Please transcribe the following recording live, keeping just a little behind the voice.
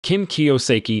Kim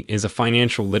Kiyosaki is a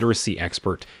financial literacy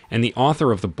expert and the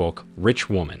author of the book Rich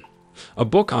Woman, a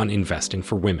book on investing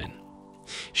for women.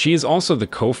 She is also the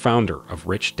co-founder of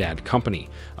Rich Dad Company,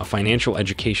 a financial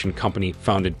education company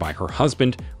founded by her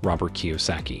husband, Robert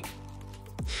Kiyosaki.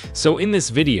 So in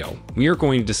this video, we are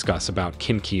going to discuss about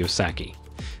Kim Kiyosaki,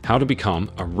 how to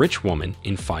become a rich woman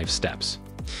in 5 steps.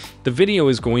 The video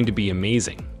is going to be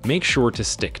amazing. Make sure to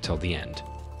stick till the end.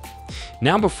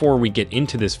 Now before we get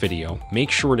into this video, make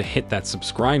sure to hit that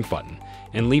subscribe button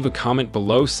and leave a comment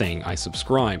below saying I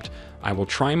subscribed. I will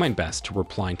try my best to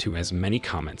reply to as many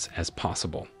comments as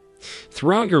possible.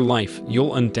 Throughout your life,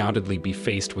 you'll undoubtedly be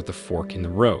faced with a fork in the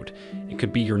road. It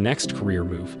could be your next career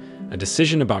move, a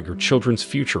decision about your children's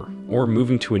future, or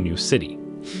moving to a new city.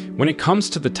 When it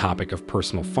comes to the topic of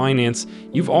personal finance,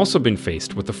 you've also been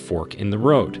faced with a fork in the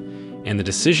road, and the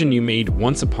decision you made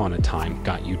once upon a time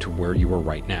got you to where you are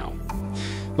right now.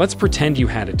 Let's pretend you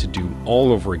had it to do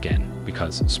all over again,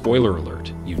 because, spoiler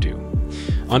alert, you do.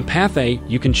 On Path A,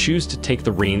 you can choose to take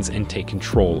the reins and take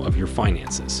control of your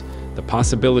finances. The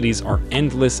possibilities are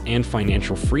endless and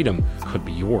financial freedom could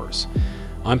be yours.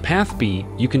 On Path B,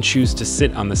 you can choose to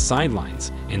sit on the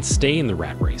sidelines and stay in the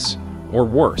rat race, or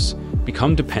worse,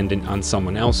 become dependent on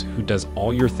someone else who does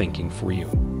all your thinking for you.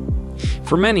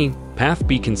 For many, Path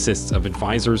B consists of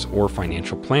advisors or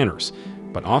financial planners,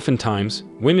 but oftentimes,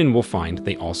 women will find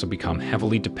they also become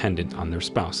heavily dependent on their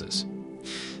spouses.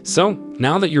 So,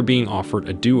 now that you're being offered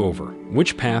a do-over,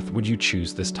 which path would you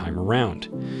choose this time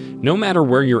around? No matter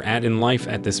where you're at in life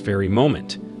at this very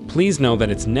moment, please know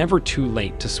that it's never too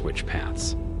late to switch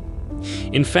paths.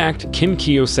 In fact, Kim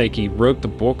Kiyosaki wrote the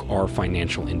book Our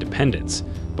Financial Independence,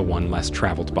 the one less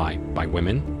traveled by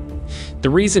women. The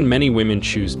reason many women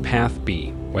choose Path B,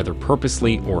 whether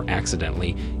purposely or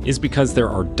accidentally, is because there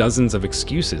are dozens of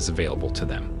excuses available to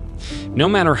them. No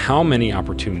matter how many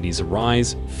opportunities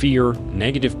arise, fear,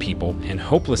 negative people, and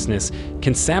hopelessness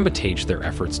can sabotage their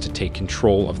efforts to take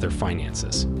control of their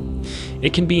finances.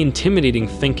 It can be intimidating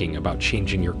thinking about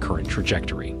changing your current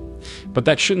trajectory. But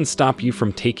that shouldn't stop you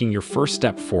from taking your first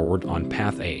step forward on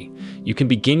Path A. You can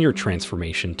begin your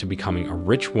transformation to becoming a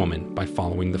rich woman by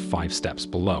following the 5 steps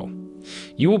below.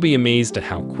 You will be amazed at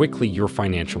how quickly your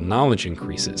financial knowledge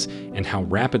increases and how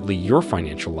rapidly your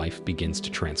financial life begins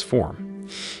to transform.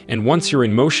 And once you're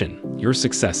in motion, your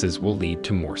successes will lead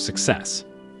to more success.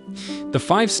 The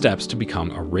 5 steps to become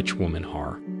a rich woman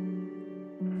are: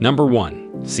 Number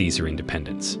 1. Seize your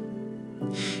independence.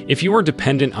 If you are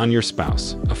dependent on your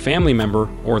spouse, a family member,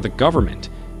 or the government,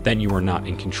 then you are not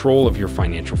in control of your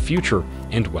financial future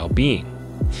and well-being.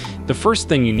 The first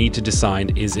thing you need to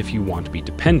decide is if you want to be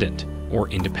dependent or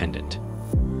independent.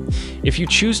 If you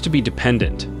choose to be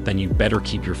dependent, then you better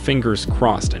keep your fingers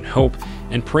crossed and hope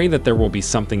and pray that there will be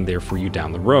something there for you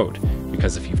down the road,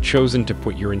 because if you've chosen to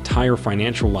put your entire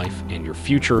financial life and your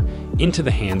future into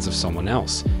the hands of someone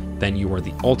else, then you are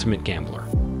the ultimate gambler.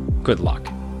 Good luck.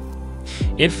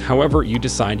 If, however, you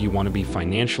decide you want to be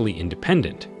financially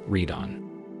independent, read on.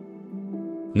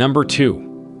 Number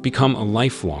 2. Become a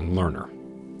lifelong learner.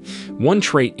 One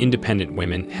trait independent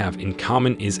women have in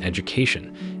common is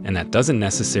education, and that doesn't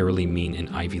necessarily mean an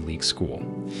Ivy League school.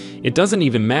 It doesn't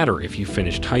even matter if you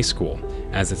finished high school,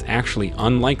 as it's actually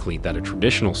unlikely that a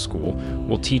traditional school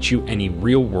will teach you any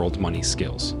real-world money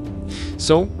skills.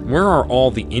 So, where are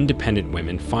all the independent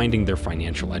women finding their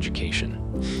financial education?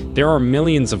 There are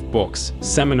millions of books,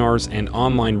 seminars, and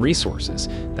online resources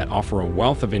that offer a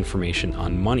wealth of information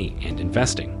on money and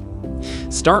investing.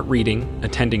 Start reading,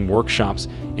 attending workshops,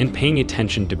 and paying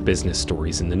attention to business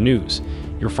stories in the news.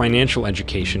 Your financial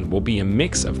education will be a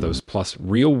mix of those plus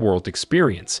real-world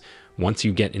experience once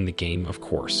you get in the game, of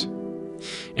course.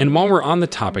 And while we're on the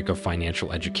topic of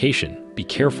financial education, be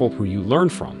careful who you learn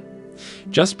from.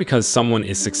 Just because someone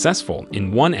is successful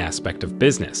in one aspect of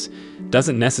business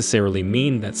doesn't necessarily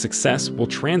mean that success will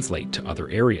translate to other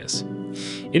areas.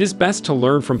 It is best to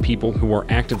learn from people who are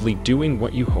actively doing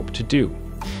what you hope to do.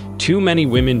 Too many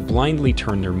women blindly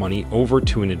turn their money over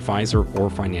to an advisor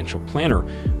or financial planner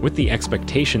with the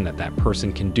expectation that that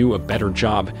person can do a better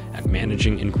job at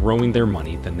managing and growing their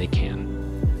money than they can.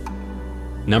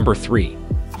 Number 3.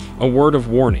 A word of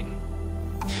warning.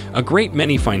 A great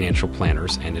many financial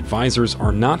planners and advisors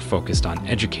are not focused on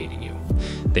educating you.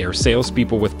 They are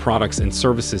salespeople with products and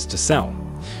services to sell.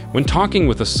 When talking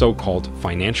with a so-called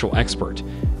financial expert,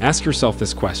 ask yourself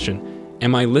this question: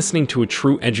 am I listening to a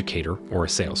true educator or a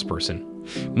salesperson?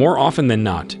 More often than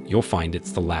not, you'll find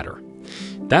it's the latter.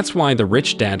 That's why the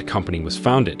Rich Dad Company was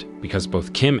founded, because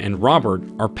both Kim and Robert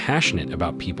are passionate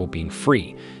about people being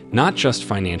free, not just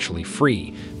financially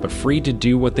free, but free to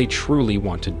do what they truly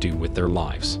want to do with their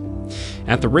lives.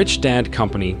 At the Rich Dad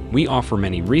Company, we offer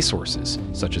many resources,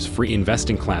 such as free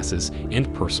investing classes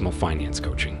and personal finance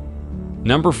coaching.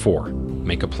 Number 4,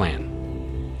 make a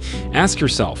plan. Ask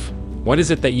yourself, what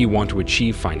is it that you want to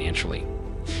achieve financially?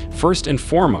 First and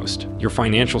foremost, your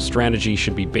financial strategy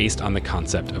should be based on the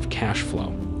concept of cash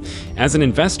flow. As an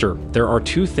investor, there are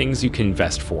 2 things you can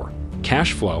invest for: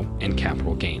 cash flow and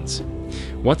capital gains.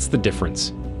 What's the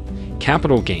difference?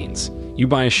 Capital gains: you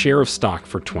buy a share of stock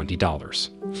for $20.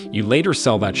 You later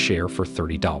sell that share for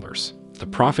 $30. The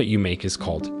profit you make is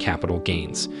called capital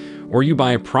gains. Or you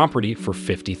buy a property for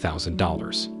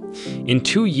 $50,000. In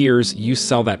 2 years, you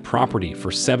sell that property for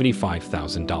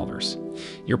 $75,000.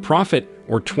 Your profit,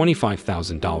 or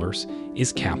 $25,000,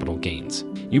 is capital gains.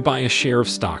 You buy a share of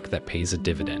stock that pays a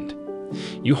dividend.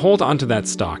 You hold onto that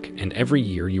stock, and every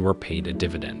year you are paid a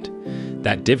dividend.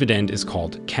 That dividend is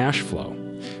called cash flow.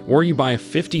 Or you buy a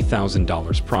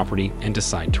 $50,000 property and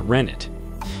decide to rent it.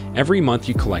 Every month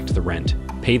you collect the rent,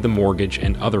 pay the mortgage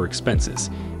and other expenses,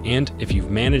 and if you've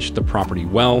managed the property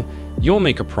well, you'll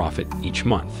make a profit each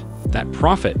month. That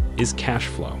profit is cash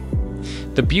flow.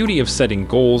 The beauty of setting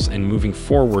goals and moving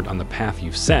forward on the path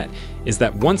you've set is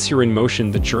that once you're in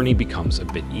motion, the journey becomes a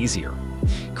bit easier.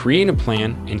 Create a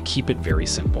plan and keep it very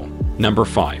simple. Number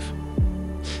 5,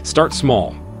 start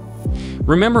small.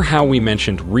 Remember how we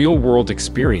mentioned real-world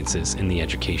experiences in the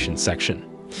education section?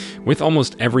 With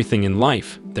almost everything in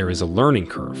life, there is a learning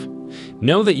curve.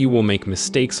 Know that you will make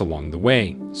mistakes along the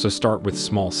way, so start with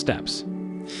small steps.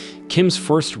 Kim's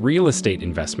first real estate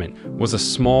investment was a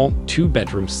small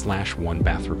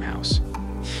 2-bedroom/1-bathroom house.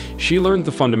 She learned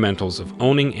the fundamentals of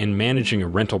owning and managing a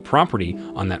rental property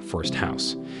on that first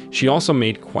house. She also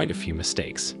made quite a few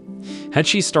mistakes. Had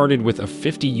she started with a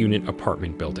 50-unit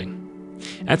apartment building?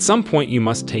 At some point, you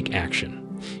must take action.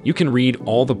 You can read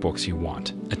all the books you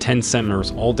want, attend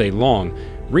seminars all day long,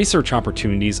 research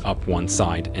opportunities up one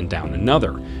side and down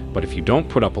another, but if you don't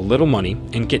put up a little money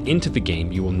and get into the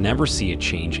game, you will never see a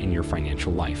change in your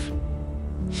financial life.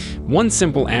 One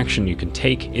simple action you can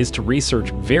take is to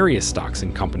research various stocks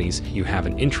and companies you have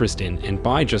an interest in and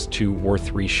buy just 2 or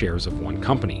 3 shares of one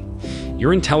company.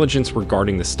 Your intelligence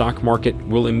regarding the stock market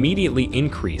will immediately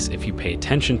increase if you pay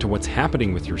attention to what's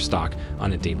happening with your stock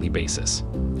on a daily basis.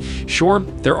 Sure,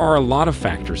 there are a lot of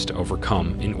factors to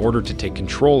overcome in order to take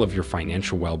control of your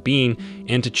financial well-being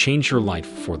and to change your life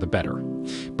for the better.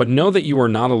 But know that you are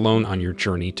not alone on your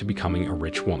journey to becoming a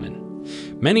rich woman.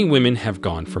 Many women have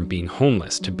gone from being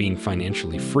homeless to being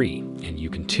financially free, and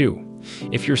you can too.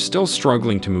 If you're still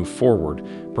struggling to move forward,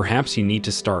 perhaps you need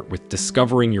to start with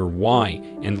discovering your why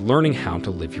and learning how to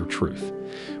live your truth.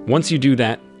 Once you do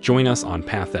that, join us on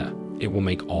Patha. It will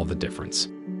make all the difference.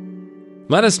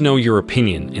 Let us know your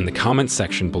opinion in the comments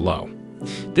section below.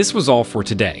 This was all for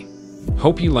today.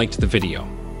 Hope you liked the video.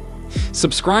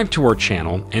 Subscribe to our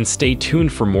channel and stay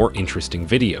tuned for more interesting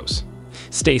videos.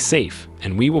 Stay safe,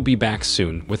 and we will be back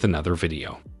soon with another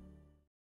video.